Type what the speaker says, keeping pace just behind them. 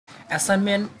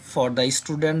Assignment for the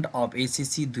student of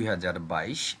HSC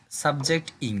 2022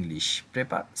 Subject English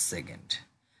Paper 2nd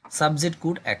Subject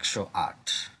Code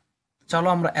 108 চলো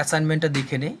আমরা অ্যাসাইনমেন্টটা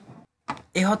দেখে নেই।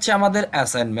 এই হচ্ছে আমাদের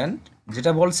অ্যাসাইনমেন্ট,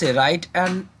 যেটা বলছে write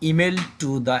an email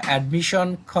to the admission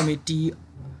committee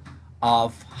of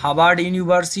Harvard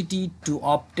university to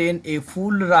obtain A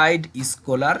full ride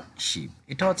scholarship.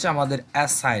 এটা হচ্ছে আমাদের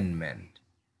অ্যাসাইনমেন্ট।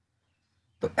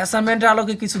 তো অ্যাসাইনমেন্টের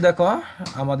আলোকে কিছু দেখো,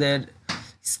 আমাদের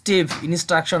স্টেপ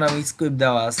ইনস্ট্রাকশন এবং স্ক্রিপ্ট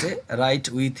দেওয়া আছে। রাইট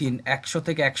উইথিন 100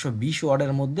 থেকে 120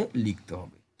 ওয়ার্ডের মধ্যে লিখতে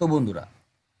হবে। তো বন্ধুরা,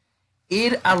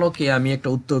 এর আলোকে আমি একটা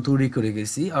উত্তর তৈরি করে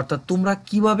গেছি, অর্থাৎ তোমরা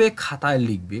কিভাবে খাতায়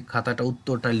লিখবে, খাতাটা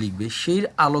উত্তরটা লিখবে, সেই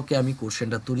আলোকে আমি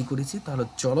কোশ্চেনটা তৈরি করেছি। তাহলে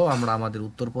চলো আমরা আমাদের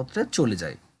উত্তরপত্রে চলে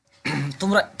যাই।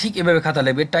 তোমরা ঠিক এভাবে খাতা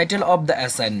লিখবে। Title of the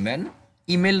assignment,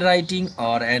 email writing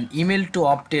or an email to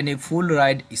obtain A full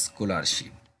ride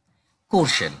scholarship.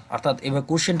 Question, অর্থাৎ এবার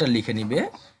কোশ্চেনটা লিখে নিবে।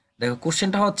 দেখো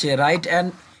কোশ্চেনটা হচ্ছে write an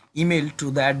email to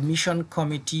the admission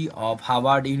committee of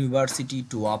Harvard university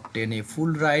to obtain A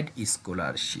full ride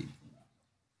scholarship.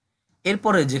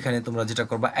 এরপরে যেখানে তোমরা যেটা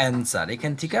করবা অ্যান্সার,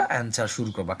 এখান থেকে অ্যান্সার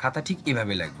শুরু করবা। খাতা ঠিক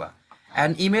এভাবে লিখবা,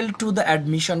 an email to the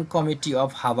admission committee of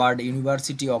Harvard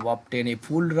university of obtain A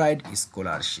full ride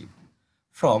scholarship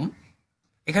from.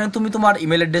 এখানে তুমি তোমার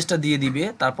ইমেল অ্যাড্রেসটা দিয়ে দিবে,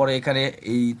 তারপরে এখানে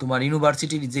এই তোমার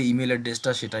ইউনিভার্সিটির যে ইমেল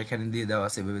অ্যাড্রেসটা সেটা এখানে দিয়ে দেওয়া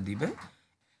আছে, এভাবে দিবে।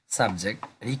 Subject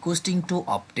requesting to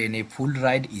obtain A full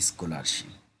ride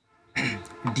scholarship,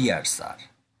 dear sir.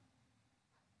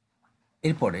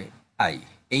 এরপরে I,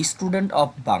 a student of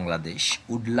Bangladesh,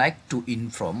 would like to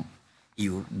inform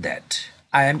you that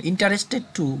I am interested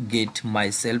to get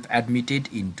myself admitted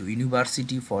into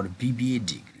university for BBA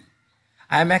degree.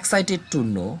 I am excited to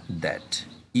know that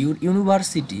your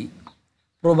university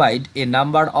provide a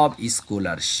number of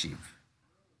scholarship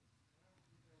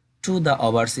to the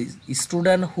overseas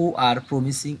students who are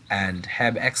promising and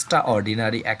have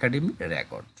extraordinary academic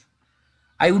record.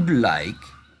 I would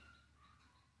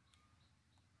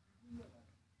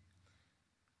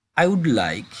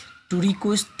like to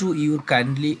request to you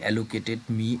kindly allocated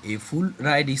me a full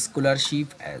ride scholarship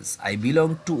as I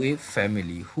belong to a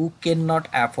family who cannot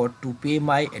afford to pay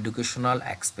my educational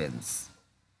expense.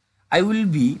 I will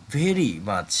be very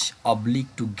much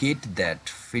obliged to get that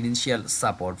financial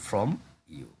support from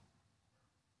you.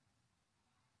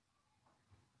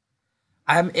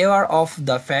 I am aware of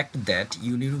the fact that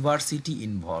university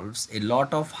involves a lot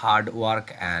of hard work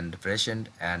and passion,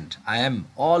 and I am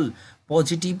all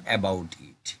positive about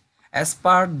it as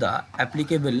per the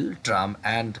applicable term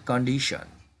and condition.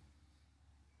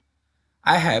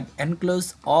 I have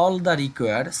enclosed all the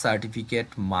required certificate,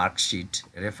 mark sheet,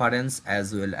 reference as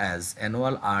well as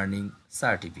annual earning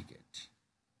certificate.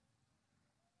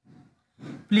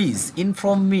 Please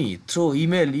inform me through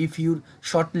email if you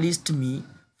shortlist me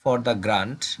for the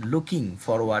grant. Looking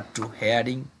forward to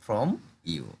hearing from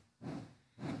you.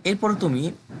 এরপর তুমি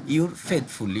your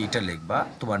faithfully এটা লিখবা,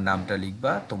 তোমার নামটা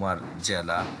লিখবা, তোমার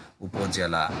জেলা,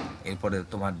 উপজেলা, এরপরে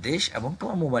তোমার দেশ এবং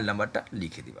তোমার মোবাইল নাম্বারটা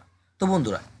লিখে দিবা। তো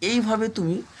বন্ধুরা, এইভাবে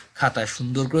তুমি খাতায়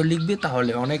সুন্দর করে লিখবে,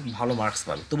 তাহলে অনেক ভালো মার্কস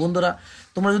পাবে। তো বন্ধুরা,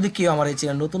 তোমরা যদি কেউ আমার এই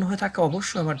চ্যানেল নতুন হয়ে থাকে,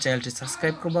 অবশ্যই আমার চ্যানেলটি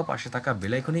সাবস্ক্রাইব করবা, পাশে থাকা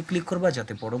বেল আইকনে ক্লিক করবা,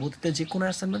 যাতে পরবর্তীতে যে কোনো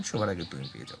অ্যাসাইনমেন্ট সবার আগে তুমি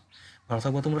পেয়ে যাও। ভালো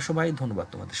থাকবো তোমরা সবাই। ধন্যবাদ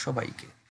তোমাদের সবাইকে।